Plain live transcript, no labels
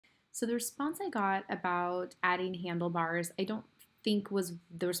So the response I got about adding handlebars, I don't think was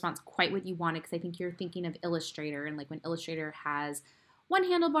the response quite what you wanted because I think you're thinking of Illustrator and like when Illustrator has one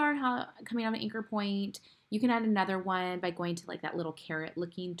handlebar coming out of an anchor point, you can add another one by going to like that little caret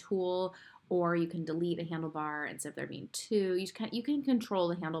looking tool, or you can delete a handlebar instead of there being two. You can control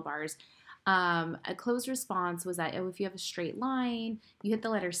the handlebars. A closed response was that if you have a straight line, you hit the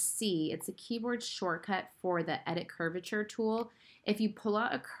letter C. It's a keyboard shortcut for the edit curvature tool. If you pull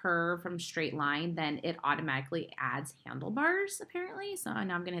out a curve from straight line, then it automatically adds handlebars, apparently. So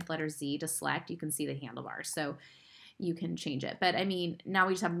now I'm going to hit the letter Z to select. You can see the handlebars. So you can change it. But I mean, now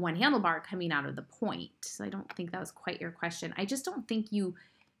we just have one handlebar coming out of the point. So I don't think that was quite your question. I just don't think you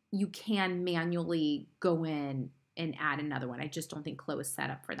can manually go in and add another one. I just don't think CLO is set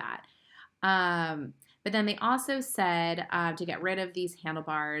up for that. But then they also said to get rid of these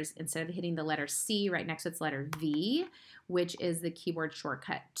handlebars, instead of hitting the letter C, right next to its letter V, which is the keyboard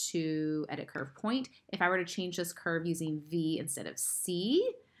shortcut to edit curve point. If I were to change this curve using V instead of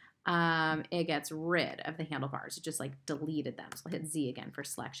C, it gets rid of the handlebars. It just like deleted them. So I'll hit Z again for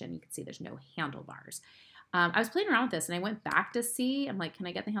selection. You can see there's no handlebars. I was playing around with this and I went back to C. I'm like, can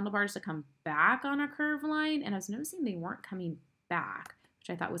I get the handlebars to come back on a curve line? And I was noticing they weren't coming back, which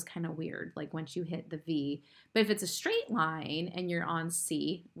I thought was kind of weird, like once you hit the V. But if it's a straight line and you're on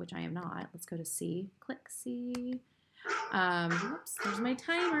C, which I am not, let's go to C, click C. Whoops, there's my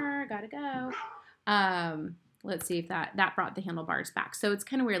timer, gotta go. Let's see if that brought the handlebars back. So it's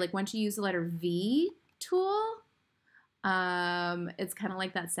kind of weird, like once you use the letter V tool, it's kind of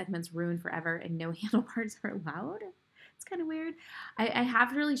like that segment's ruined forever and no handlebars are allowed. It's kind of weird. I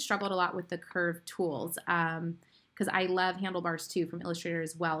have really struggled a lot with the curve tools because I love handlebars too from Illustrator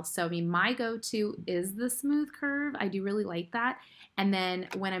as well. So I mean, my go-to is the smooth curve. I do really like that. And then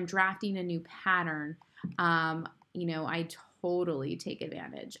when I'm drafting a new pattern, you know, I totally take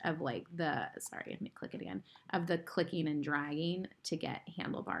advantage of like sorry, let me click it again, of the clicking and dragging to get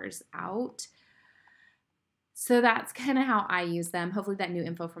handlebars out. So that's kind of how I use them. Hopefully that new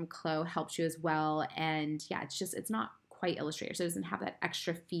info from CLO helps you as well. And yeah, it's not quite Illustrator. So it doesn't have that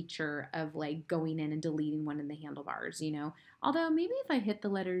extra feature of like going in and deleting one in the handlebars, you know. Although maybe if I hit the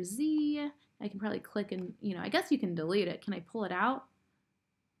letter Z, I can probably click and, you know, I guess you can delete it. Can I pull it out?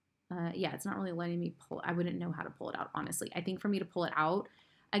 Yeah, it's not really letting me pull. I wouldn't know how to pull it out, honestly. I think for me to pull it out,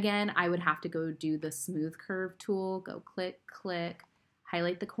 again, I would have to go do the smooth curve tool, go click, click,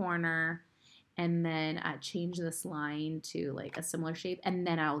 highlight the corner, and then change this line to like a similar shape, and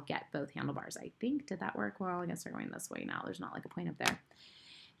then I'll get both handlebars, I think. Did that work? Well, I guess they're going this way now. There's not like a point up there.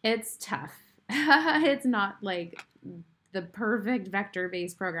 It's tough. It's not like the perfect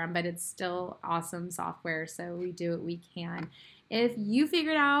vector-based program, but it's still awesome software, so we do what we can. If you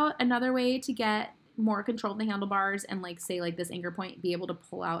figured out another way to get more control of the handlebars and like say like this anchor point, be able to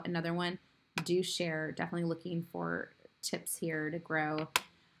pull out another one, do share. Definitely looking for tips here to grow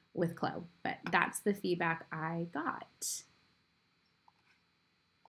with CLO. But that's the feedback I got.